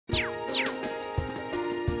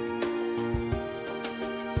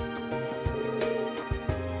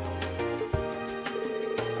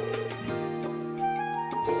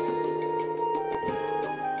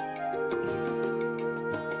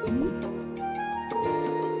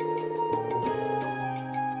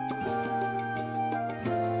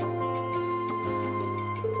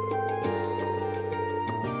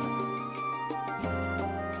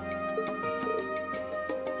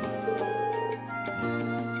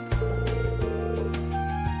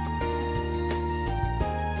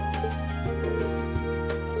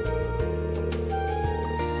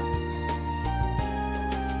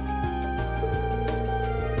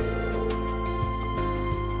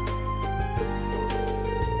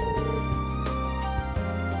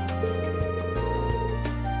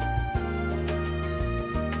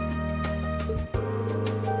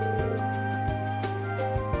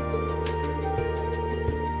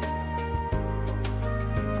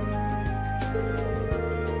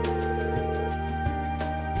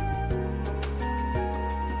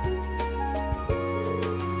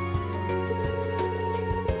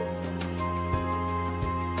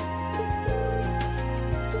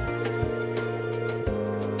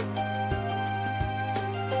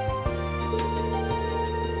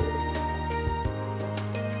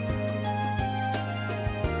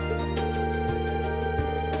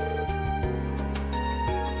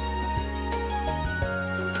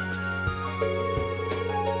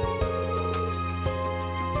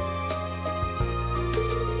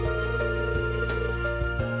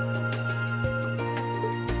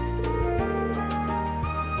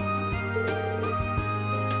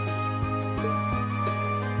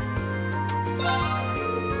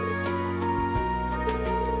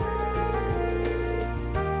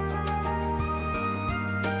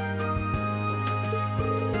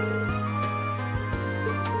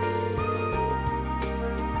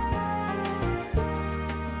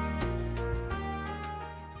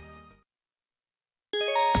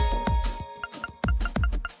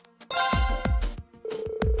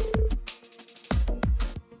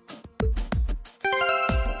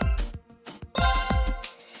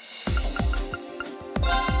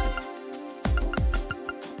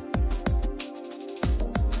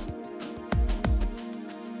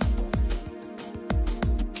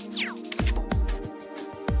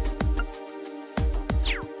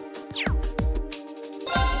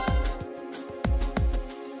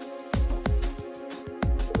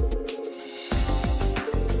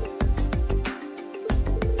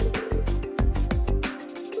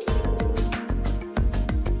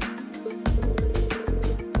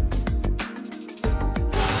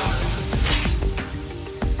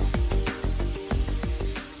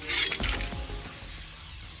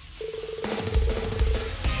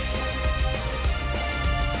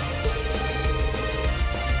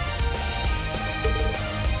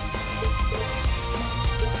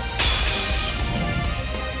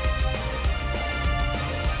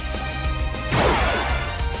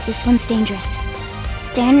This one's dangerous.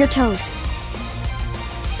 Stay on your toes.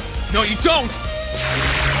 No, you don't!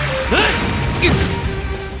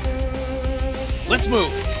 Let's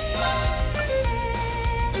move.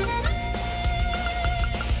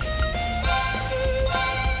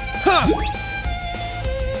 Huh!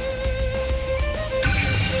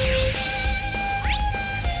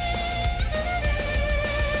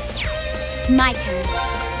 My turn.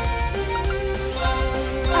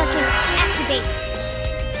 Arcus, activate.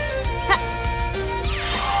 Huh.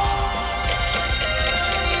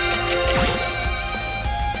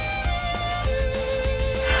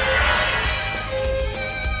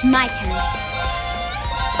 My turn.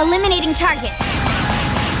 Eliminating targets.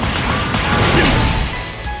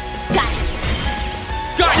 Got it.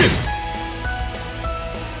 Got you!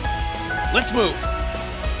 Let's move.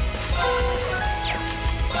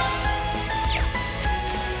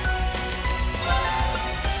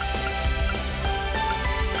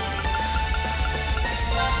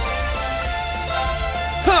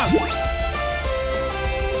 Huh!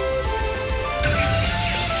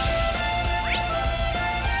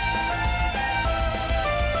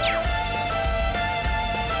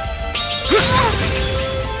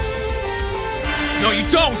 No, you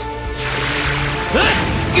don't!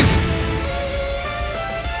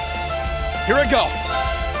 Here I go!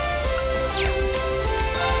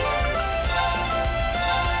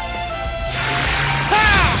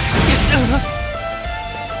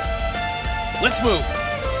 Let's move!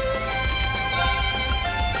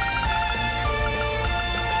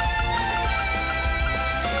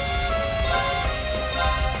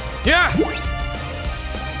 Yeah!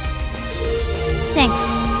 Thanks.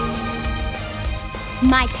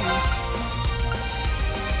 My turn.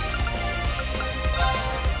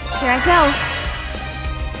 Here I go.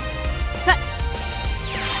 Huh.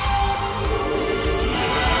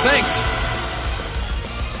 Thanks!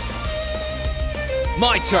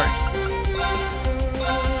 My turn!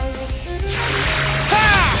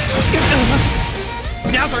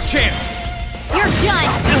 Now's our chance! You're done!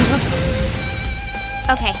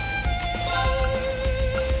 Okay.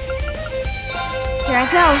 Here I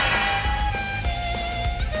go.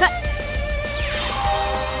 Huh.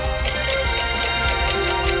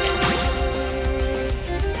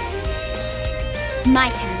 My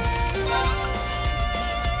turn.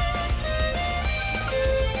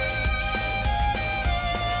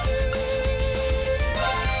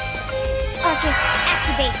 Arcus,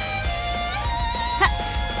 activate. Huh.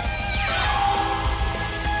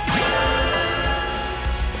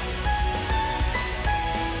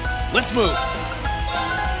 Let's move!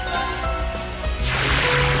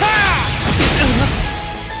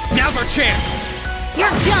 Now's our chance!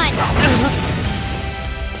 You're done!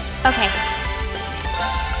 Okay.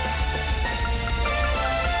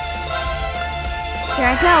 Here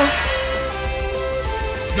I go.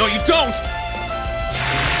 No, you don't!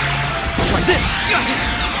 Try this!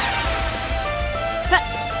 Huh.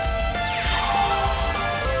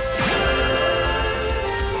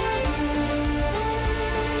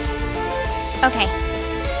 Okay.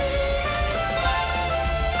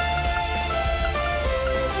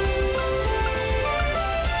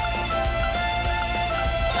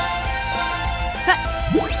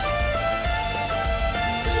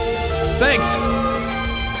 Thanks!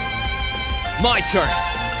 My turn!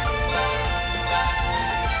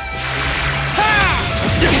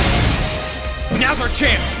 Now's our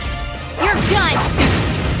chance! You're done!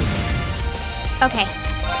 Okay.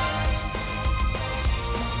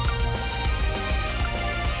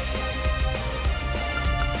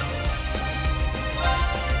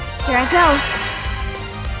 Here I go.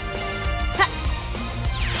 Ha.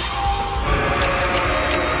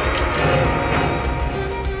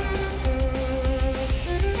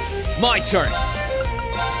 My turn!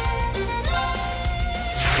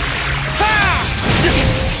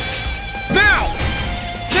 Now!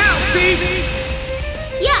 Now, baby!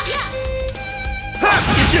 Yeah!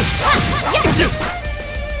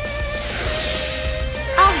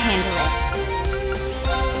 I'll handle it.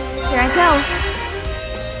 Here I go.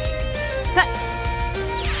 Ha.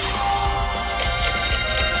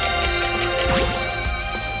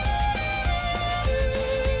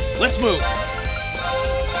 Let's move!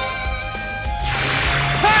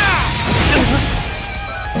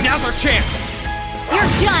 Now's our chance! You're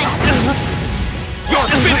done! You're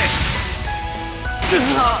finished!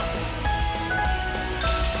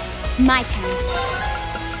 My turn.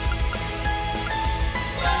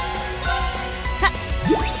 Ha.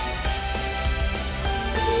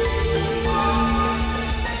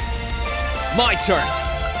 My turn!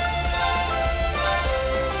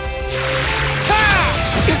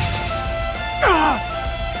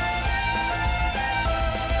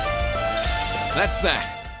 That's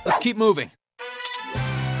that. Let's keep moving.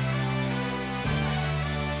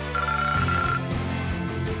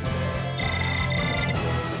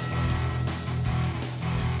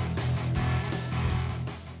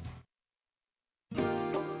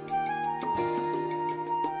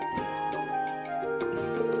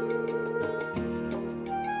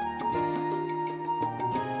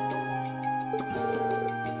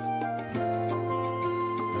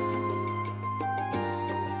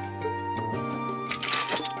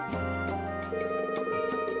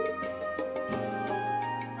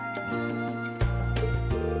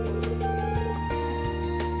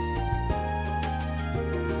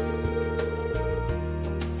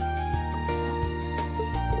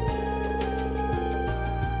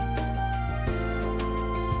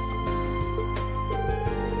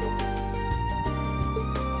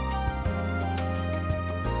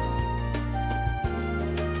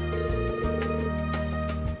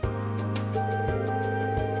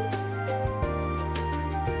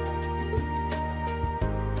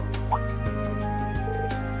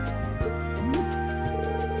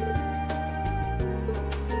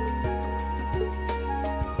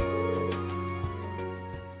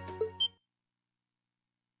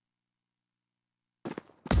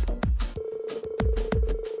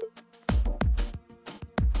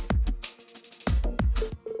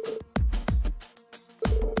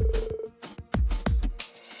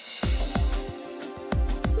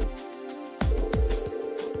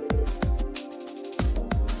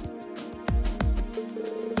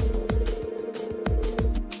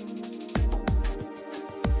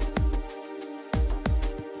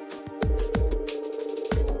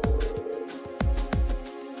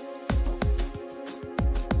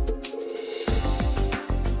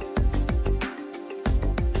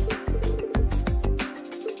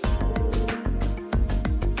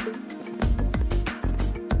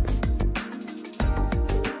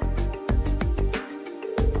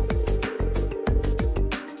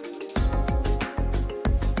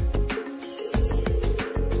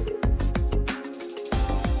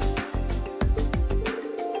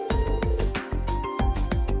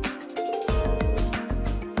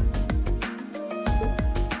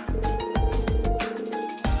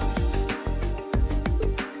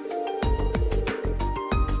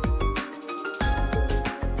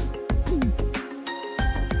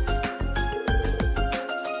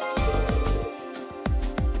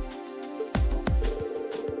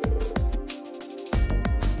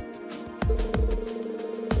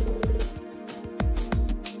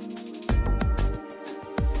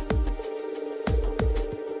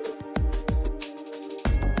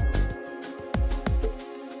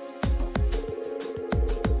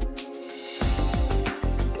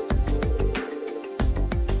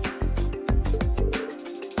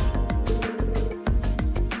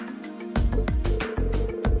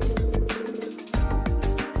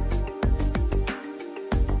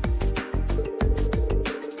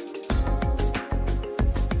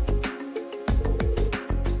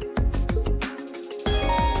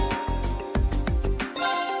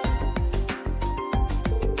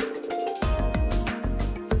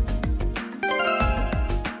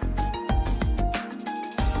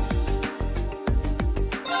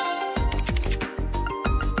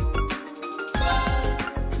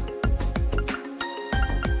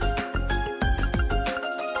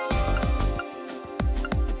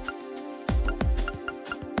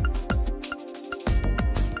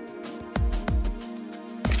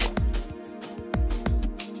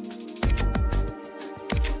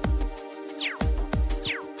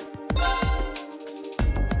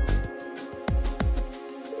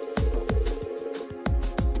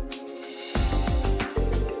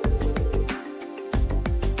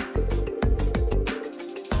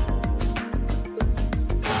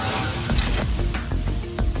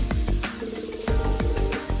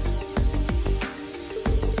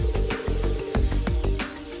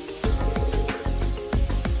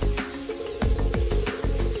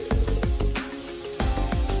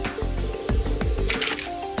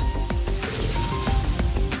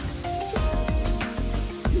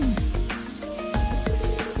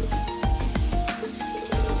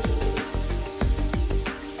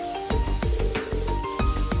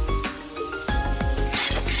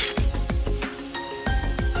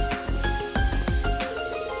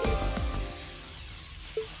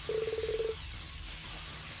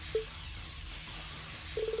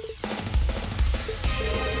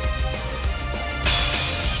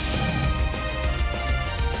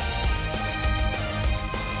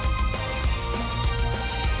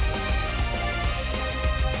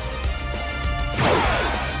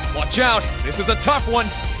 Watch out! This is a tough one!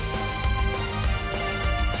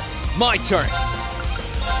 My turn!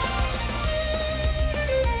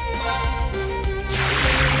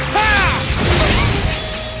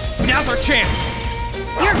 our chance!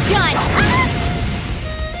 You're done!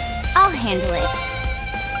 I'll handle it.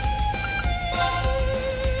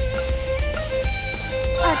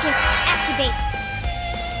 Arcus, activate!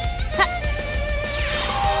 Huh.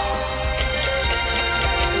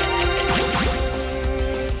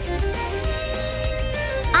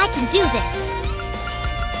 I can do this!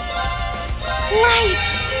 Light!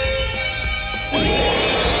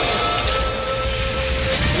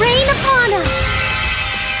 Rain upon us!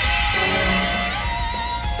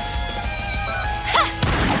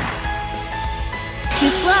 Too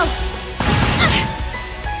slow.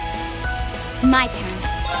 My turn.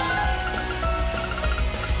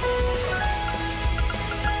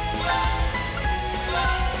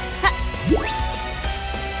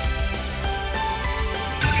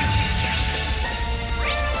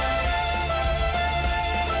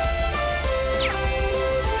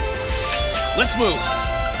 Let's move!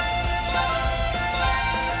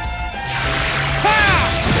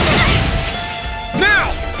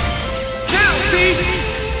 Now! Now, Pete!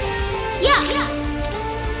 Yeah!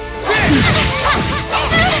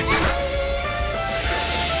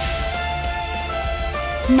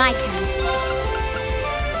 My turn.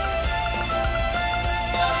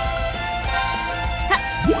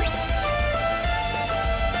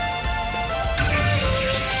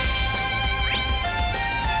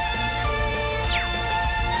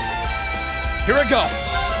 Here I go!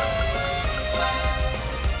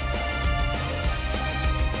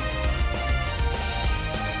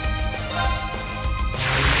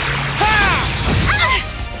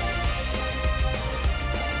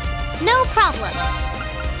 No problem.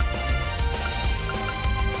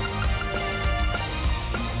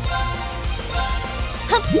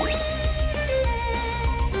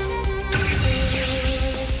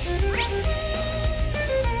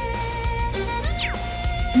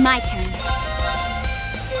 My turn.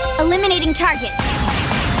 Eliminating targets.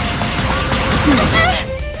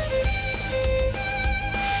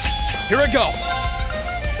 Here I go!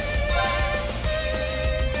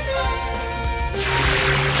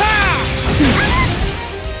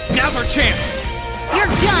 Now's our chance! You're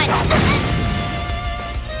done!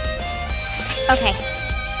 Okay.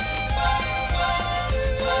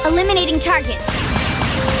 Eliminating targets.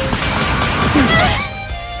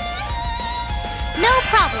 No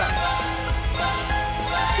problem.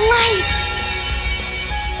 Light!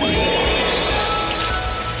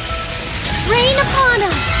 Rain upon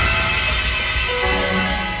us!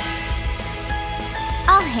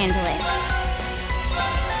 I'll handle it.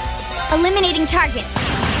 Eliminating targets.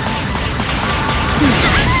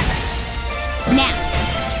 Now.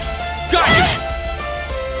 Got you!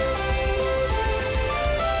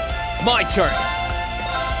 My turn.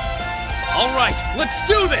 All right, let's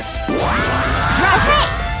do this! Okay!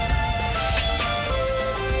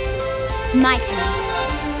 My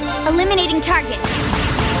turn. Eliminating targets.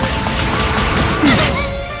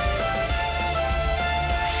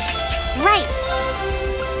 Right.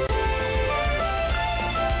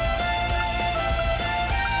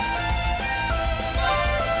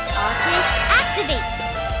 Arcus, activate.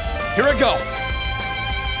 Here I go!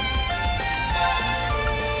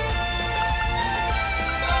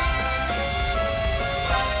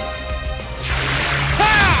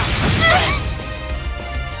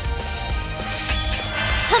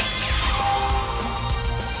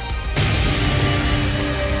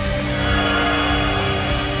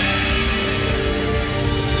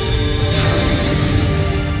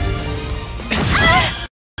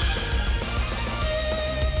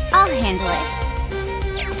 I'll handle it.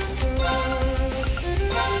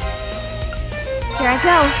 Here I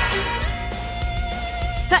go.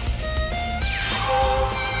 But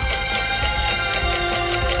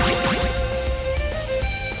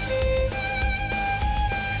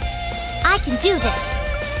I can do this.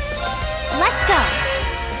 Let's go.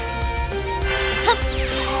 Hup.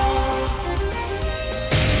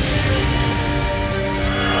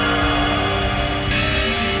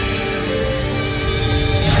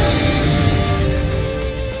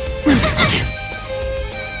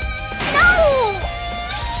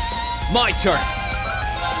 My turn!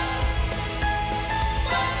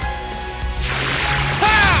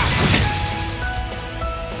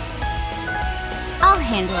 I'll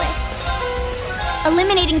handle it.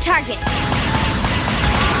 Eliminating targets.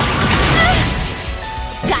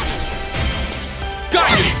 Got it. Got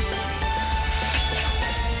you!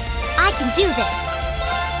 I can do this.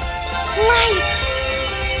 Light!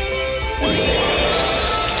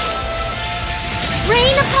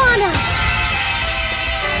 Rain upon us!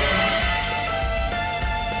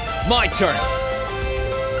 My turn!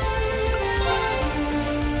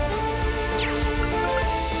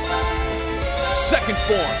 second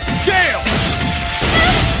form. Gale!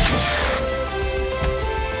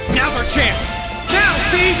 Now's our chance! Now,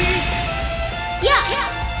 B! Yeah!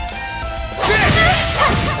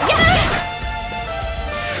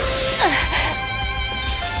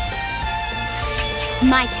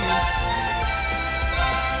 My turn.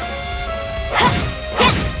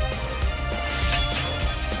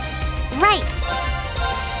 Right.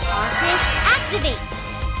 Arcus, activate.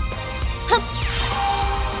 Hup.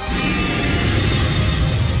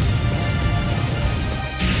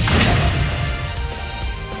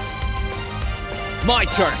 My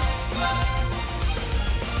turn.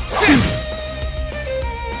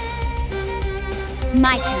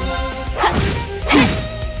 My turn.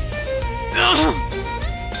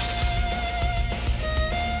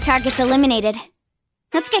 Target's eliminated.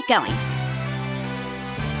 Let's get going.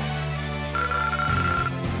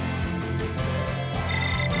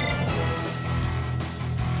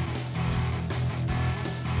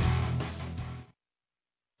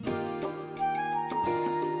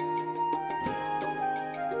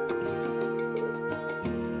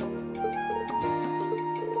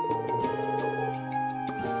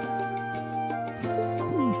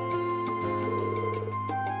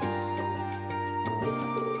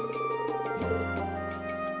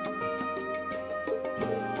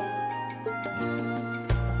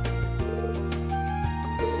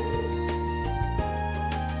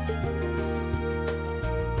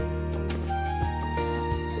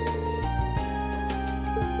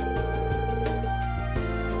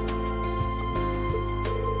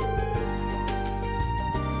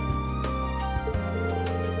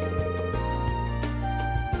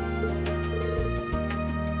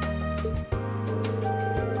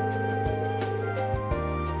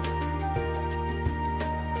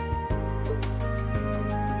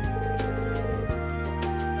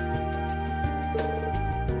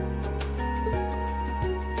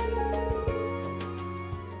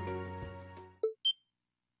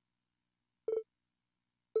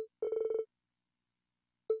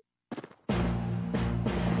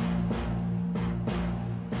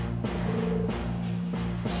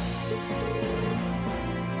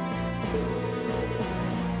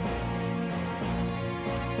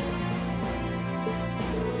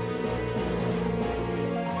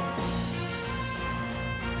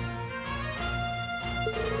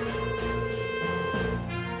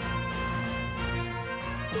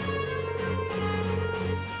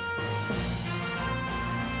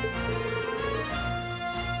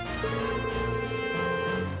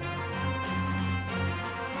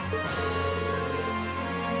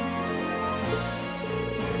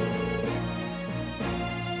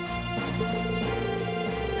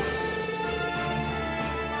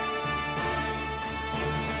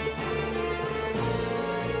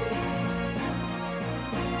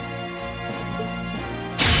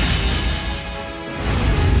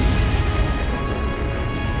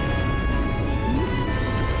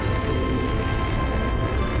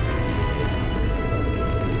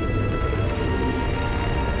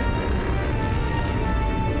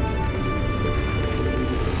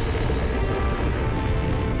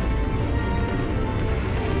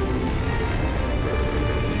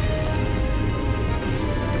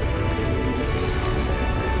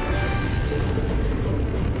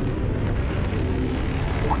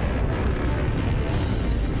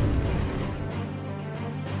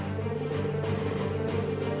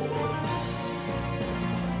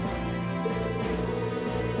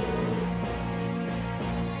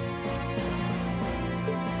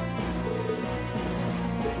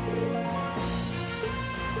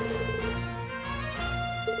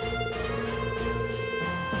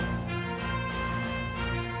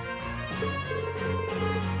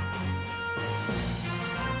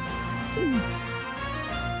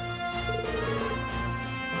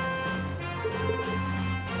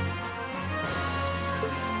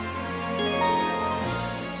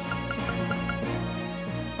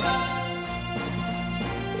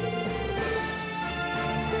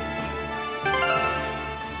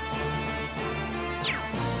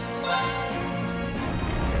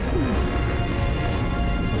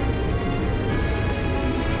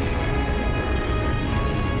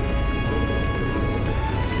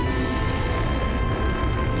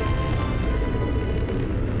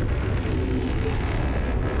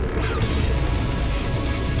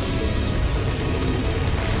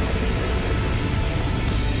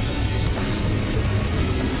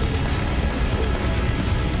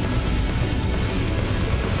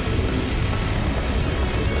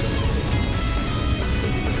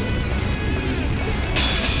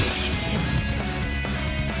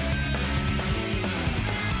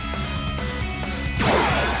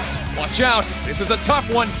 Watch out! This is a tough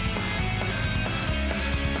one!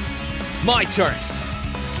 My turn!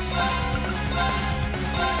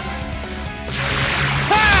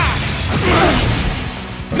 Ha!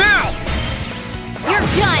 Now! You're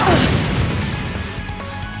done!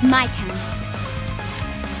 My turn.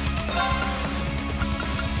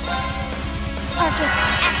 Arcus,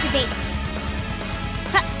 activate.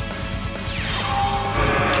 Ha!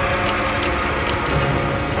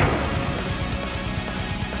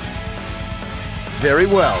 Very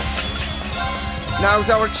well.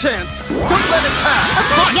 Now's our chance. Don't let it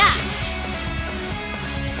pass! Yeah!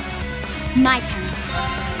 My turn.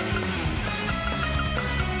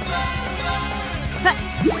 Ha!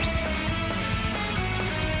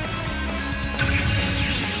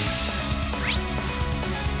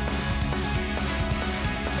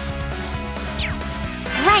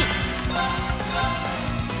 Right!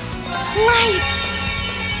 Light!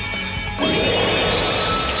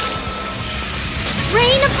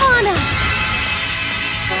 Rain upon us!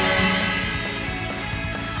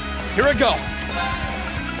 Here I go!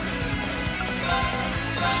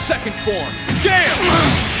 Second form, Gale!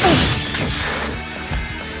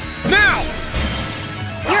 Now!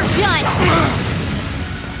 You're done!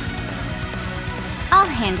 I'll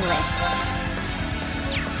handle it.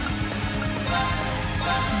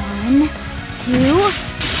 1, 2...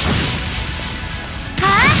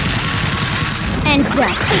 Huh? And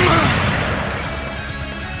done.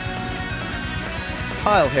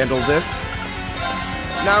 I'll handle this.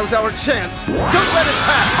 Now's our chance. Don't let it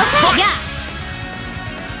pass! Okay, yeah!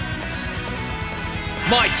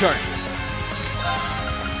 My turn!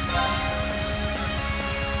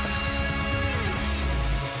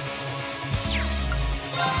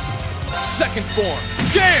 Second form,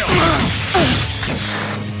 Gale!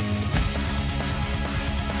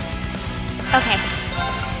 Okay.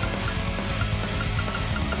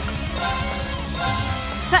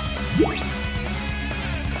 Huh.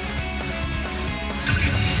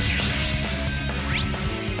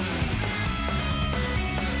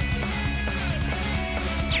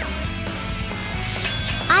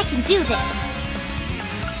 I can do this.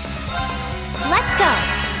 Let's go.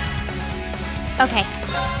 Okay.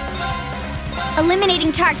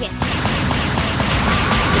 Eliminating targets.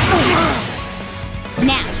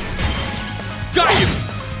 Now. Got you!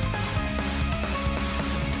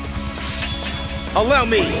 Allow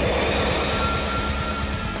me!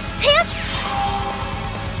 Hip.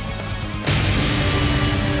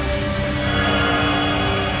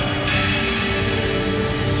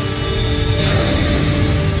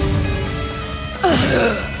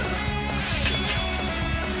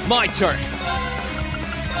 My turn!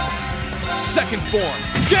 Second form,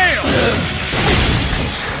 Gale!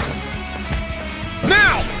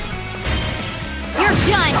 Now! You're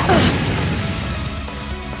done!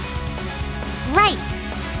 Right!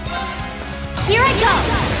 Here I go!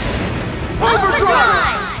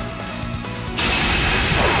 Overdrive!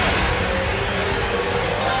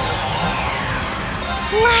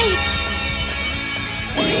 Light!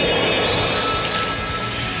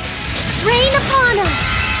 Rain upon us!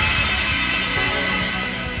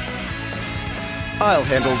 I'll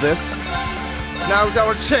handle this. Now's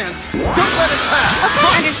our chance. Don't let it pass!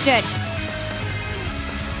 Okay, understood.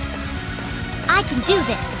 I can do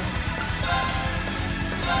this.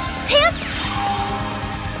 Hip!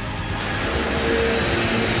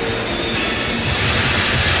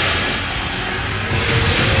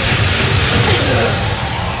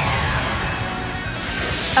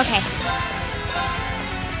 Okay.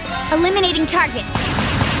 Eliminating targets.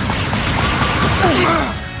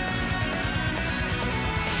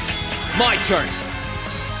 My turn!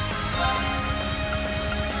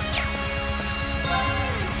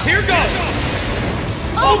 Here goes!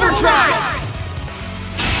 Overdrive!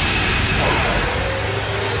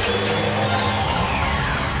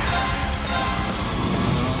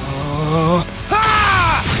 Ha!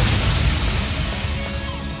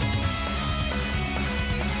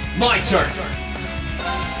 My turn!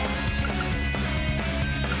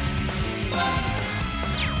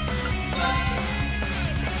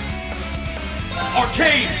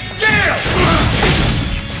 Arcane Gale!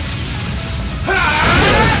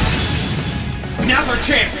 Now's our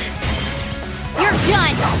chance! You're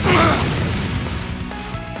done!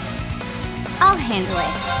 I'll handle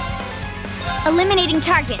it. Eliminating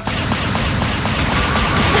targets.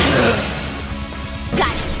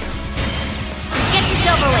 Got it. Let's get this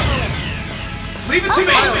over with. Leave it to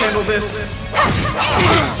me! I'll handle this.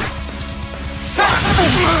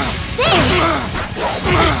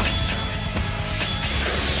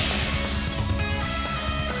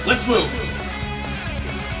 Let's move!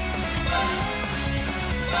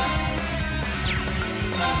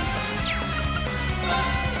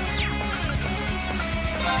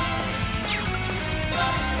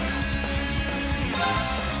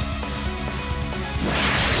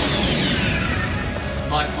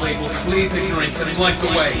 blade will cleave ignorance and light the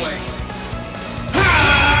way.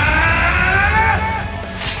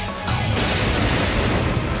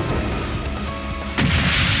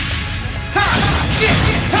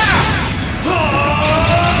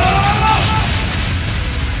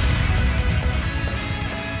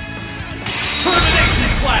 Termination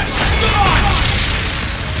slash! Come on!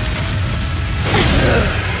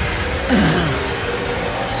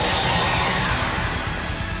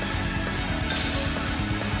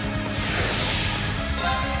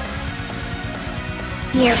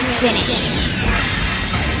 You're finished.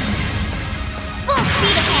 Full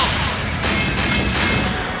speed ahead.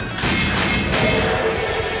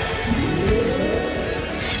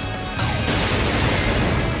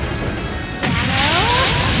 Shadow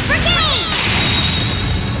Brigade!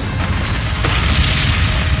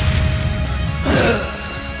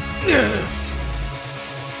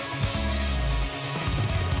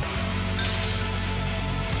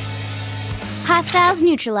 Hostiles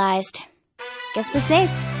neutralized. Guess we're safe.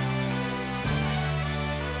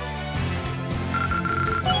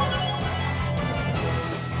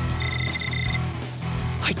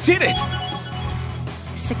 I did it!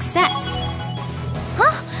 Success.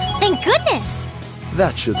 Huh? Thank goodness!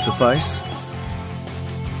 That should suffice.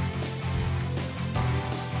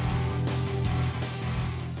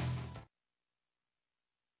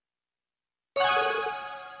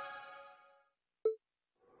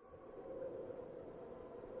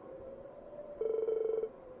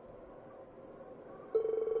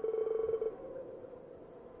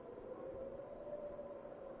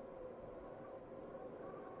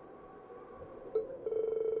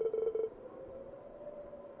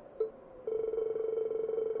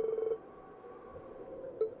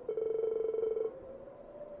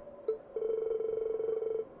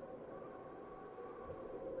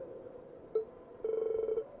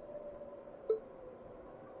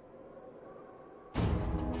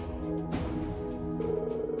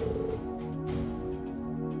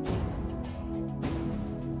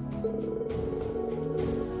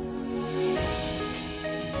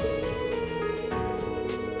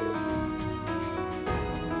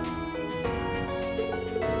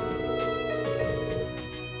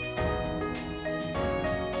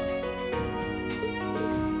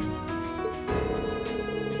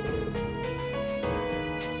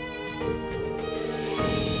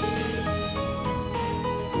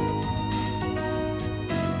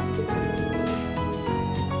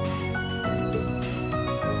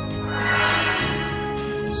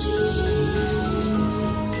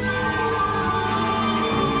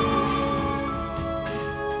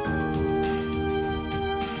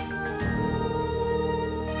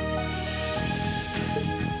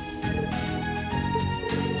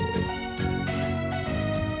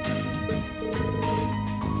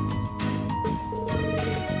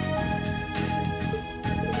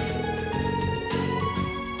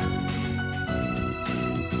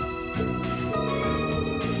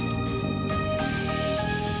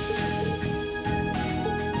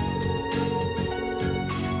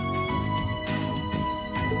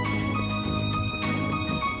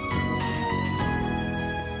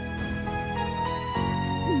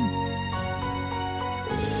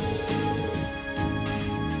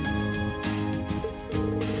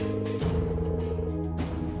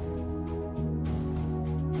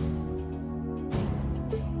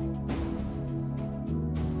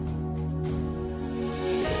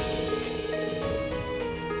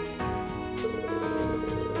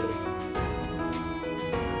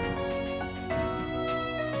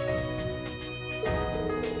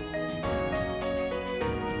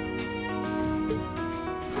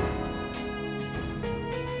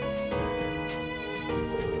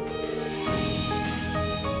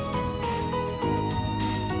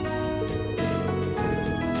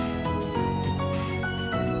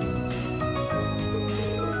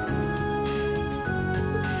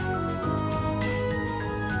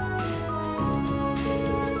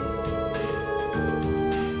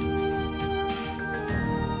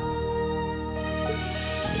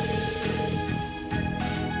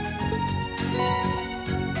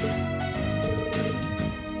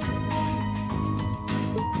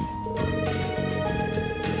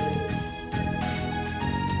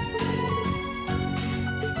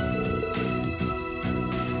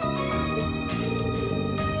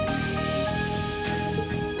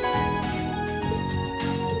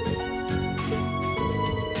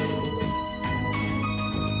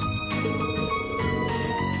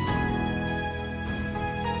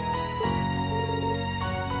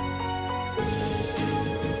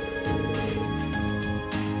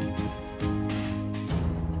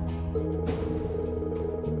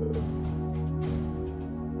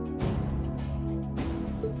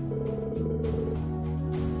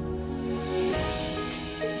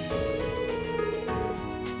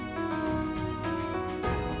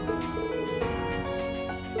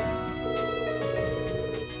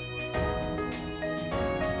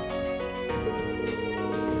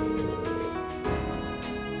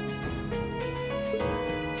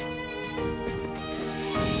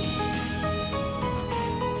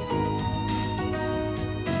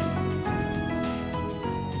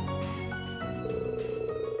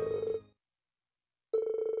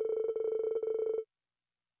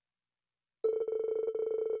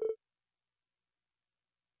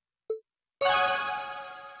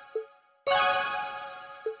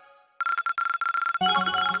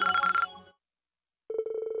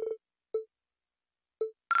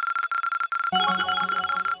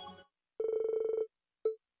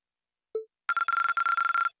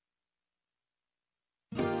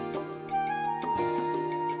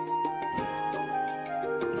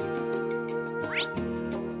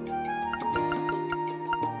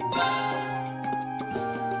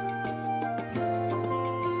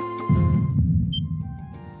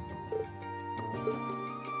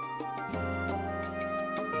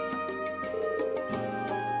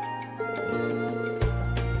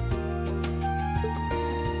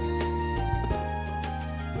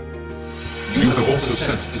 have also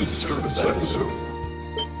sensed the disturbance, I presume.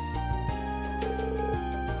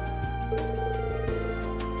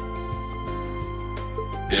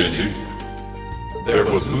 Indeed. There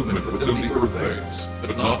was movement within the earth veins,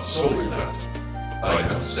 but not solely that. I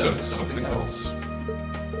have sensed something else.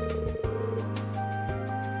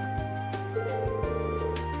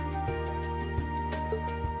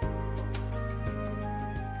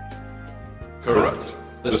 Correct.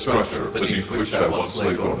 The structure beneath which I once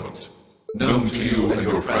lay dormant, known to you and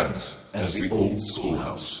your friends as the old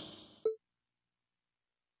schoolhouse.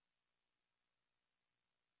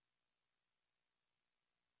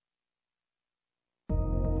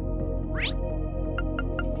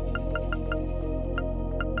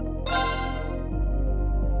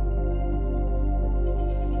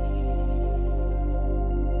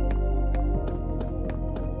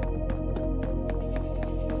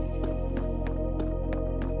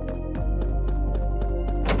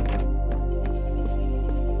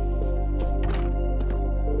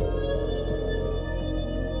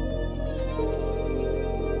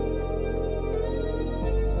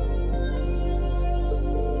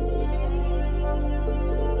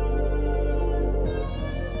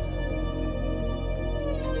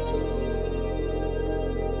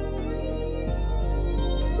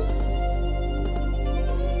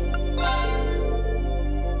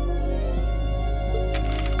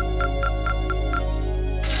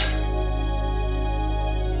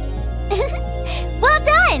 Well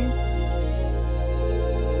done!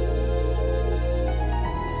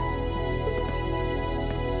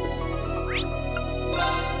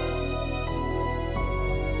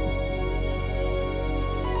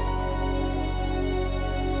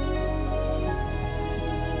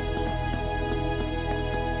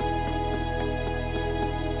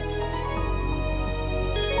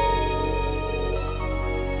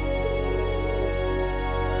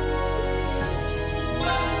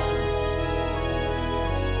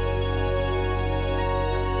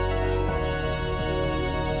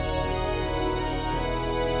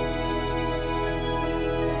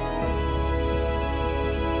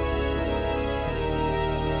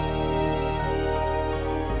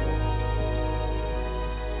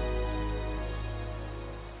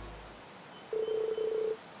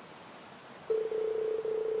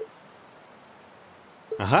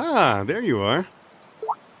 Aha, there you are.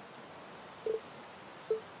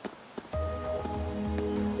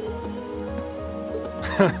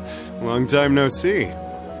 Long time no see.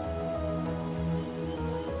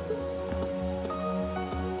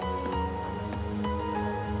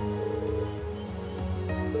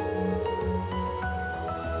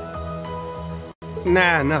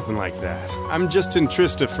 Nah, nothing like that. I'm just in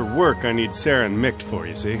Trista for work I need Sarah and Mick for,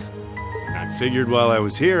 you see. I figured while I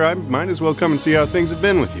was here, I might as well come and see how things have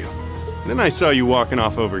been with you. Then I saw you walking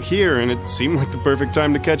off over here, and it seemed like the perfect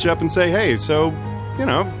time to catch up and say hey, so, you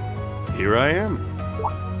know, here I am.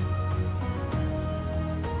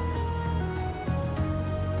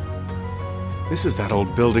 This is that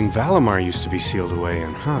old building Valimar used to be sealed away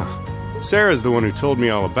in, huh? Sarah's the one who told me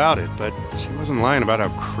all about it, but she wasn't lying about how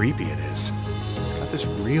creepy it is. It's got this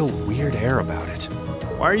real weird air about it.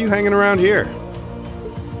 Why are you hanging around here?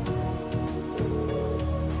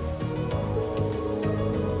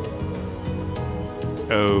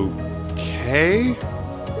 Okay.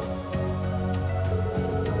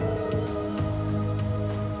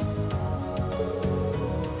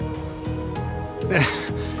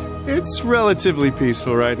 It's relatively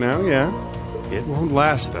peaceful right now, yeah. It won't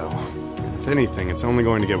last, though. If anything, it's only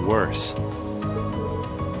going to get worse.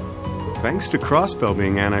 Thanks to Crossbell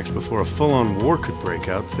being annexed before a full-on war could break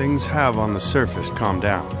out, things have on the surface calmed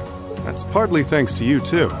down. That's partly thanks to you,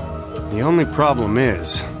 too. The only problem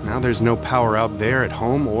is, now there's no power out there at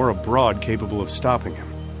home or abroad capable of stopping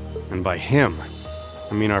him. And by him,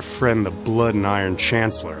 I mean our friend the Blood and Iron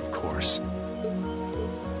Chancellor, of course.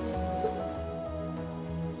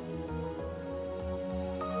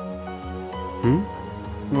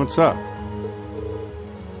 What's up?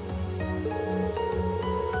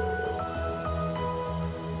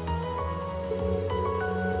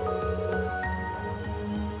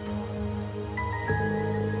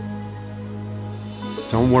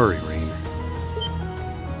 Don't worry, Rean.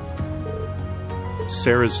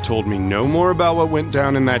 Sarah's told me no more about what went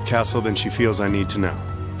down in that castle than she feels I need to know.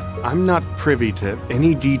 I'm not privy to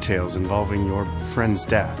any details involving your friend's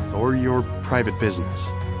death or your private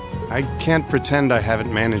business. I can't pretend I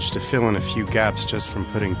haven't managed to fill in a few gaps just from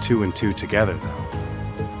putting two and two together, though.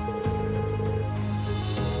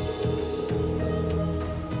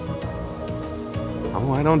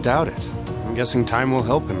 Oh, I don't doubt it. I'm guessing time will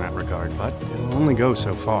help in that regard, but it'll only go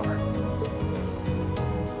so far.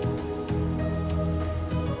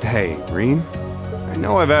 Hey, Reen, I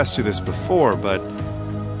know I've asked you this before, but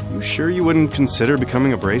you sure you wouldn't consider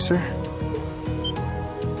becoming a bracer?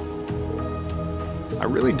 I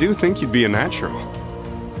really do think you'd be a natural.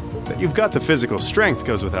 That you've got the physical strength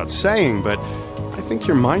goes without saying, but I think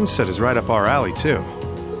your mindset is right up our alley, too.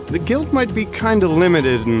 The guild might be kinda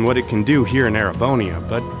limited in what it can do here in Erebonia,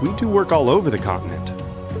 but we do work all over the continent.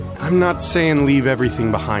 I'm not saying leave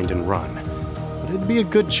everything behind and run, but it'd be a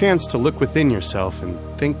good chance to look within yourself and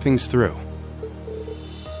think things through.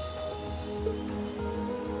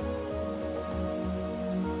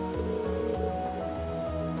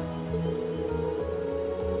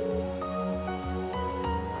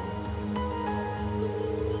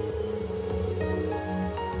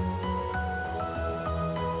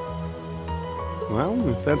 Well,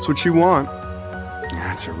 if that's what you want.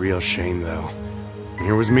 That's a real shame, though.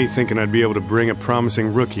 Here was me thinking I'd be able to bring a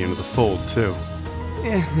promising rookie into the fold, too.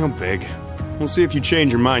 No big. We'll see if you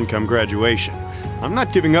change your mind come graduation. I'm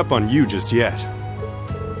not giving up on you just yet.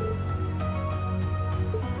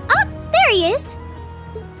 Oh, there he is!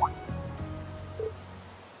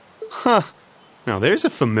 Huh. Now there's a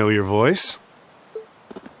familiar voice.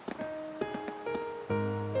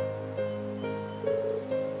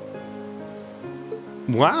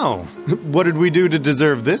 Wow. What did we do to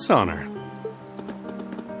deserve this honor?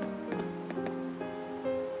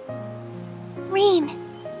 Reen,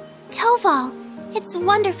 Toval, it's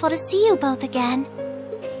wonderful to see you both again.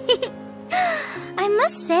 I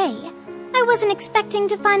must say, I wasn't expecting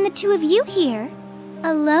to find the two of you here,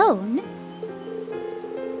 alone.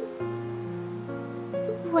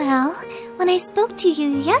 Well, when I spoke to you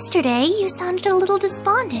yesterday, you sounded a little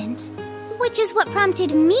despondent. Which is what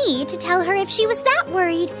prompted me to tell her if she was that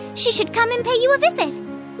worried, she should come and pay you a visit.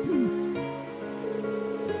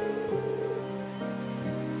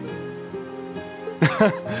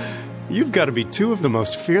 You've got to be two of the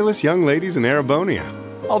most fearless young ladies in Erebonia.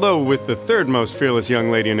 Although with the third most fearless young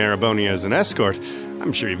lady in Erebonia as an escort,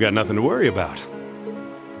 I'm sure you've got nothing to worry about.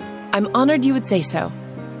 I'm honored you would say so.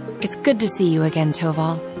 It's good to see you again,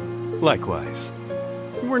 Toval. Likewise.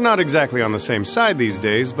 We're not exactly on the same side these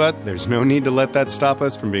days, but there's no need to let that stop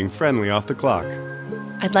us from being friendly off the clock.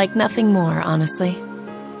 I'd like nothing more, honestly.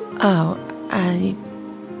 Oh,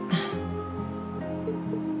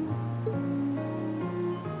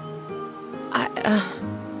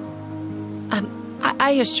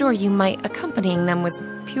 I assure you my accompanying them was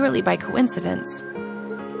purely by coincidence.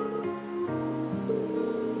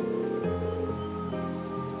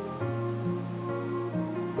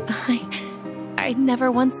 I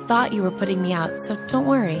never once thought you were putting me out, so don't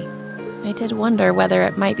worry. I did wonder whether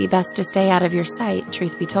it might be best to stay out of your sight,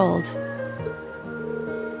 truth be told.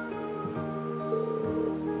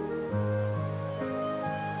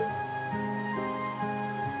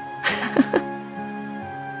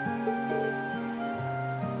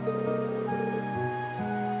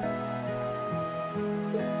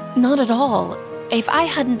 Not at all. If I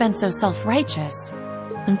hadn't been so self-righteous,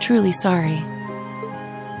 I'm truly sorry.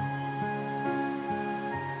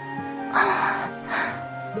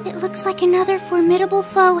 It looks like another formidable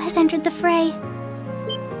foe has entered the fray.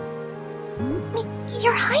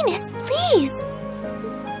 Your Highness, please!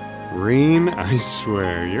 Reen, I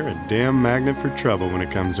swear, you're a damn magnet for trouble when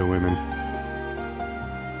it comes to women.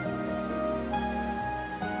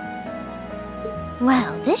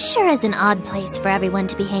 Well, this sure is an odd place for everyone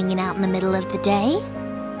to be hanging out in the middle of the day.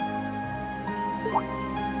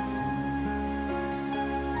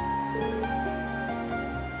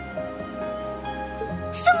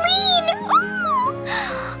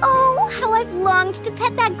 I've longed to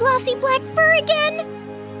pet that glossy black fur again!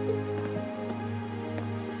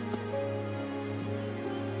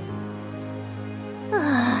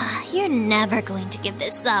 You're never going to give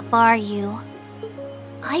this up, are you?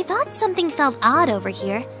 I thought something felt odd over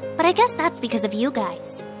here, but I guess that's because of you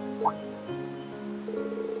guys.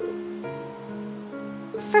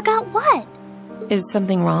 Forgot what? Is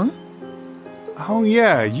something wrong? Oh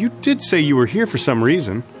yeah, you did say you were here for some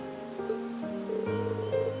reason.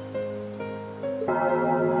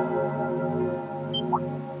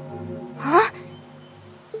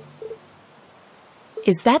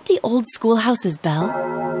 Is that the old schoolhouse's bell?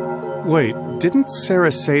 Wait, didn't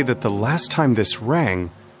Sarah say that the last time this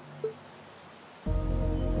rang...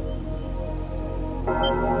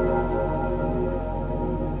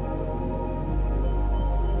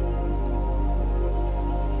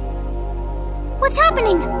 What's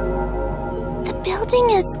happening? The building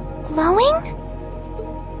is glowing?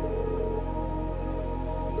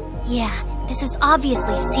 Yeah, this is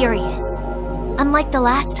obviously serious. Unlike the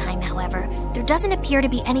last time, however, there doesn't appear to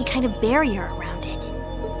be any kind of barrier around it.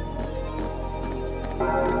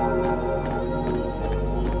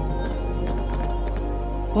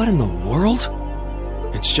 What in the world?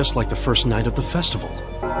 It's just like the first night of the festival.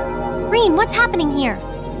 Rean, what's happening here?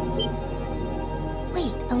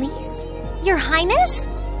 Wait, Elise? Your Highness?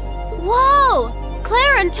 Whoa!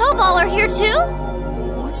 Claire and Toval are here too?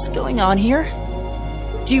 What's going on here?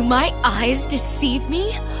 Do my eyes deceive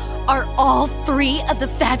me? Are all 3 of the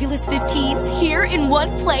fabulous 15s here in one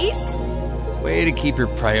place? Way to keep your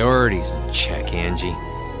priorities in check, Angie.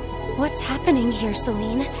 What's happening here,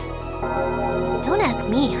 Celine? Don't ask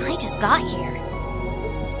me, I just got here.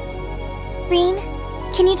 Rean,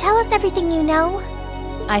 can you tell us everything you know?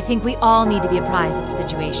 I think we all need to be apprised of the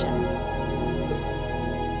situation.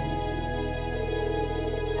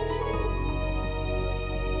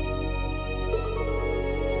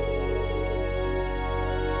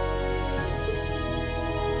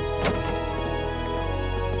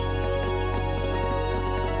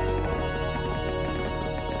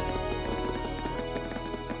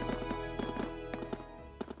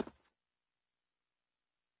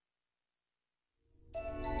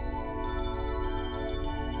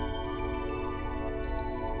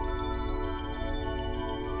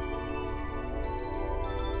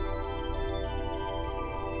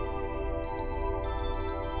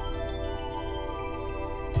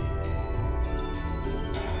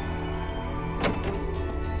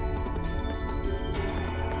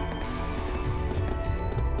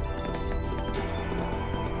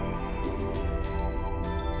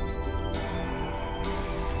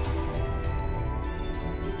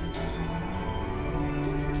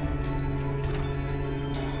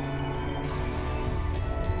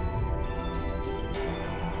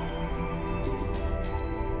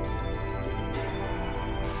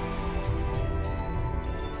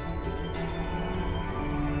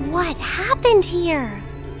 What happened here?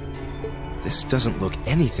 This doesn't look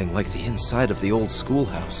anything like the inside of the old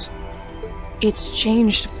schoolhouse. It's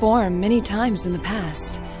changed form many times in the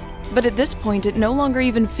past, but at this point it no longer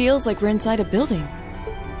even feels like we're inside a building.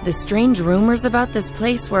 The strange rumors about this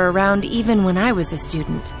place were around even when I was a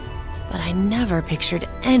student, but I never pictured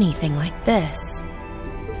anything like this.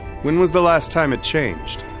 When was the last time it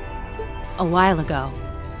changed? A while ago.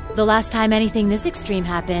 The last time anything this extreme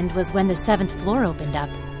happened was when the 7th floor opened up.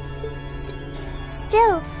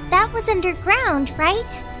 Still, that was underground, right?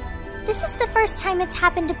 This is the first time it's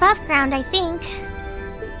happened above ground, I think.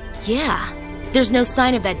 Yeah. There's no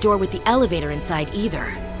sign of that door with the elevator inside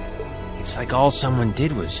either. It's like all someone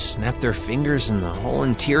did was snap their fingers and the whole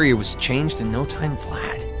interior was changed in no time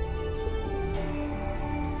flat.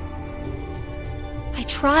 I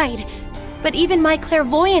tried, but even my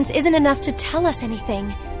clairvoyance isn't enough to tell us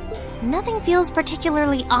anything. Nothing feels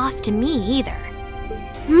particularly off to me either.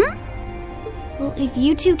 Well, if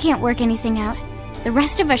you two can't work anything out, the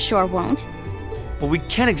rest of us sure won't. But we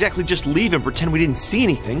can't exactly just leave and pretend we didn't see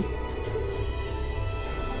anything.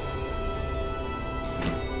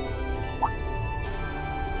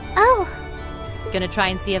 Oh! Gonna try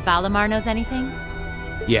and see if Valimar knows anything?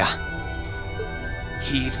 Yeah.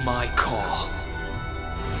 Heed my call.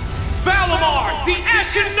 Valimar, the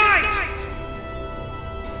Ashen Knight!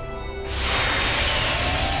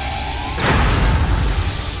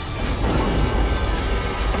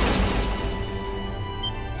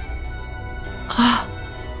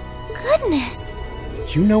 Goodness!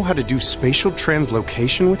 You know how to do spatial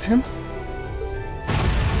translocation with him?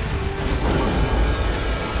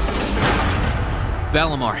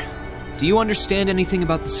 Valimar, do you understand anything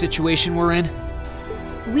about the situation we're in?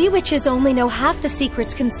 We witches only know half the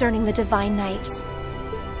secrets concerning the Divine Knights.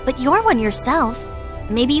 But you're one yourself.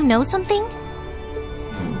 Maybe you know something?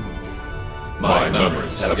 My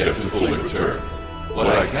memories have yet to fully return. What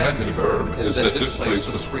I can confirm is that this place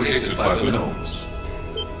was created by the gnomes.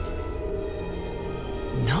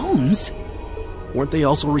 Gnomes? Weren't they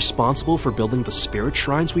also responsible for building the spirit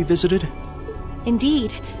shrines we visited?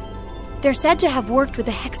 Indeed. They're said to have worked with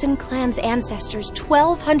the Hexen clan's ancestors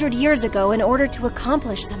 1,200 years ago in order to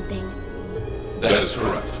accomplish something. That is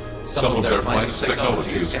correct. Some of their finest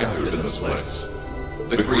technology is gathered in this place.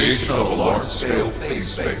 The creation of a large-scale phase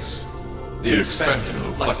space, the expansion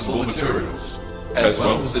of flexible materials, as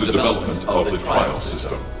well as the development of the trial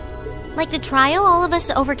system. Like the trial all of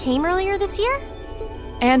us overcame earlier this year?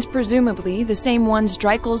 And presumably the same ones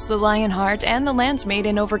Dreikel's the Lionheart and the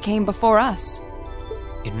Landsmaiden overcame before us.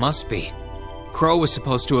 It must be. Crow was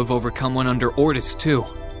supposed to have overcome one under Ordis, too.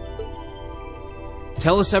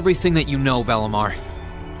 Tell us everything that you know, Valimar.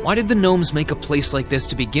 Why did the gnomes make a place like this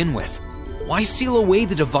to begin with? Why seal away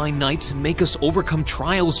the Divine Knights and make us overcome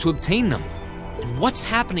trials to obtain them? And what's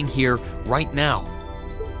happening here right now?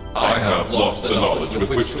 I have lost the knowledge with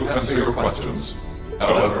which to answer your questions.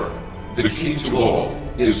 However, the key to all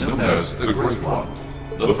is known as the Great One.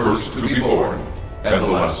 The first to be born, and the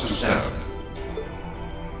last to stand.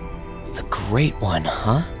 The Great One,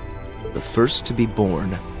 huh? The first to be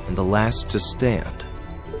born, and the last to stand.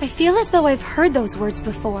 I feel as though I've heard those words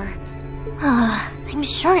before. I'm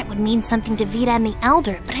sure it would mean something to Vita and the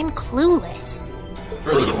Elder, but I'm clueless.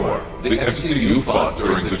 Furthermore, the entity you fought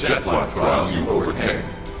during the Jetline trial you overcame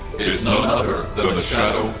is none other than the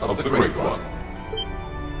shadow of the Great One.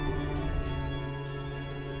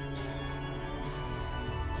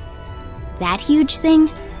 That huge thing?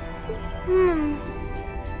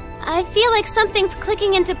 I feel like something's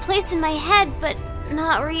clicking into place in my head, but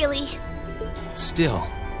not really. Still,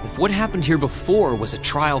 if what happened here before was a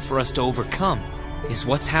trial for us to overcome, is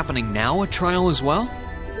what's happening now a trial as well?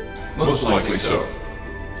 Most likely so.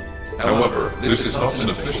 However, this is not an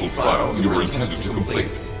official trial you were intended to complete.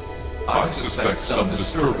 I suspect some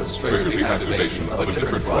disturbance triggered the activation of a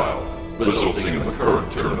different trial, resulting in the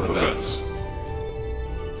current turn of events.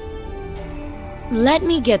 Let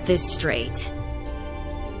me get this straight.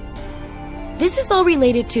 This is all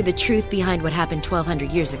related to the truth behind what happened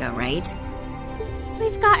 1200 years ago, right?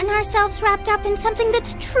 We've gotten ourselves wrapped up in something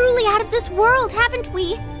that's truly out of this world, haven't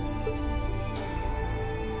we?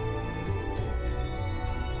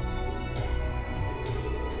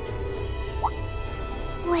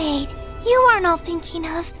 Wait, you aren't all thinking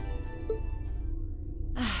of...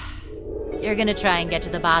 You're gonna try and get to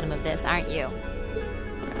the bottom of this, aren't you?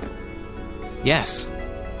 Yes.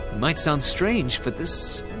 It might sound strange, but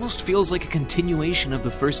this almost feels like a continuation of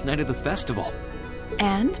the first night of the festival.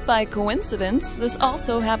 And, by coincidence, this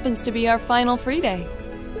also happens to be our final free day.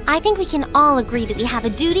 I think we can all agree that we have a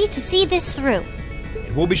duty to see this through.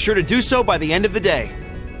 And we'll be sure to do so by the end of the day.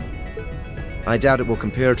 I doubt it will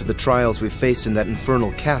compare to the trials we've faced in that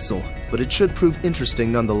infernal castle, but it should prove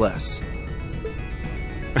interesting nonetheless.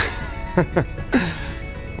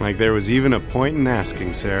 Like there was even a point in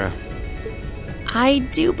asking, Sarah. I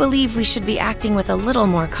do believe we should be acting with a little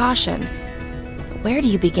more caution. Where do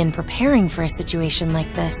you begin preparing for a situation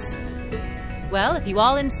like this? Well, if you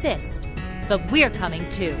all insist. But we're coming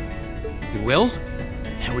too. You will?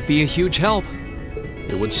 That would be a huge help.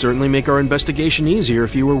 It would certainly make our investigation easier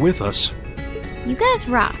if you were with us. You guys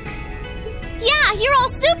rock. Yeah, you're all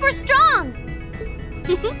super strong!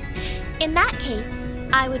 In that case,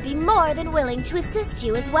 I would be more than willing to assist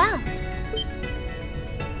you as well.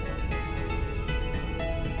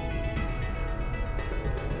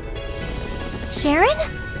 Sharon?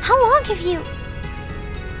 How long have you...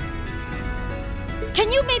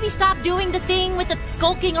 Can you maybe stop doing the thing with the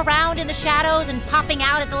skulking around in the shadows and popping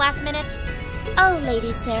out at the last minute? Oh,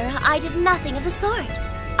 Lady Sarah, I did nothing of the sort.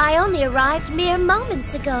 I only arrived mere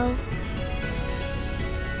moments ago.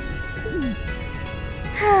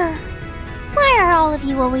 Why are all of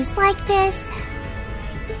you always like this?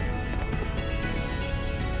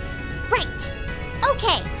 Right.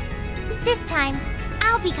 Okay. This time,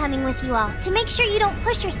 I'll be coming with you all to make sure you don't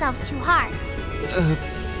push yourselves too hard.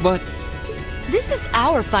 But... This is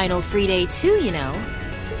our final free day too, you know.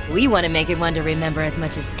 We want to make it one to remember as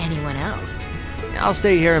much as anyone else. I'll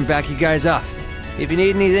stay here and back you guys up. If you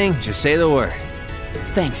need anything, just say the word.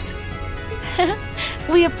 Thanks.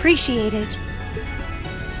 We appreciate it.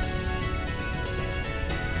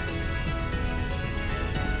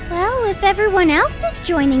 Well, if everyone else is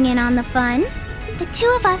joining in on the fun, the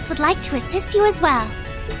two of us would like to assist you as well.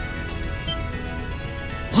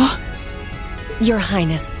 Your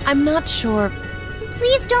Highness, I'm not sure...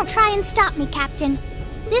 Please don't try and stop me, Captain.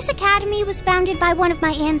 This academy was founded by one of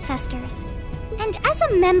my ancestors. And as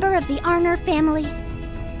a member of the Arner family,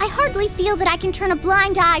 I hardly feel that I can turn a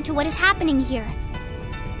blind eye to what is happening here.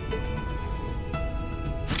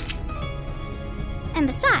 And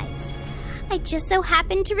besides, I just so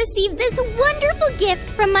happened to receive this wonderful gift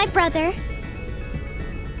from my brother.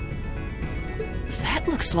 That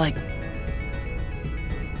looks like...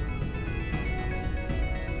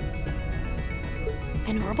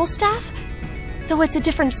 An orbital staff? Though it's a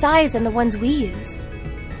different size than the ones we use.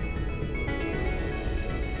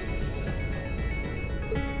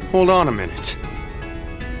 Hold on a minute.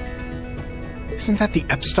 Isn't that the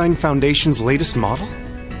Epstein Foundation's latest model?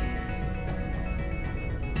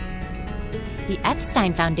 The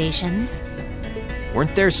Epstein Foundations?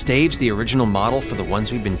 Weren't their staves the original model for the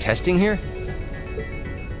ones we've been testing here?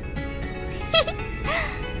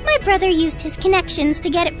 My brother used his connections to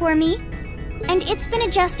get it for me. And it's been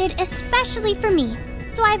adjusted especially for me,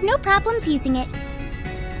 so I have no problems using it.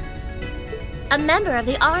 A member of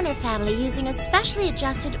the Arner family using a specially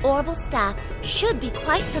adjusted orbital staff should be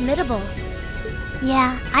quite formidable.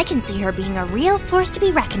 Yeah, I can see her being a real force to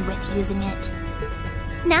be reckoned with using it.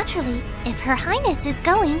 Naturally, if Her Highness is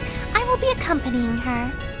going, I will be accompanying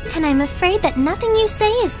her. And I'm afraid that nothing you say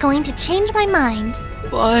is going to change my mind.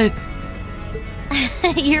 But...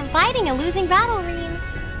 You're fighting a losing battle, Rean.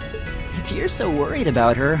 If you're so worried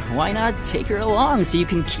about her, why not take her along so you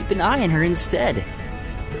can keep an eye on her instead?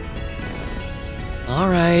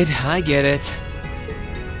 Alright, I get it.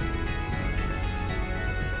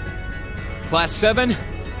 Class 7,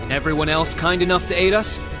 and everyone else kind enough to aid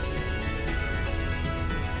us?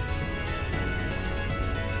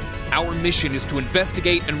 Our mission is to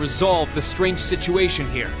investigate and resolve the strange situation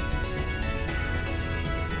here.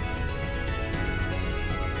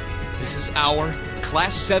 This is our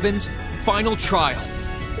Class 7's final trial.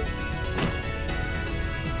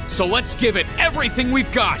 So let's give it everything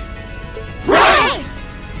we've got!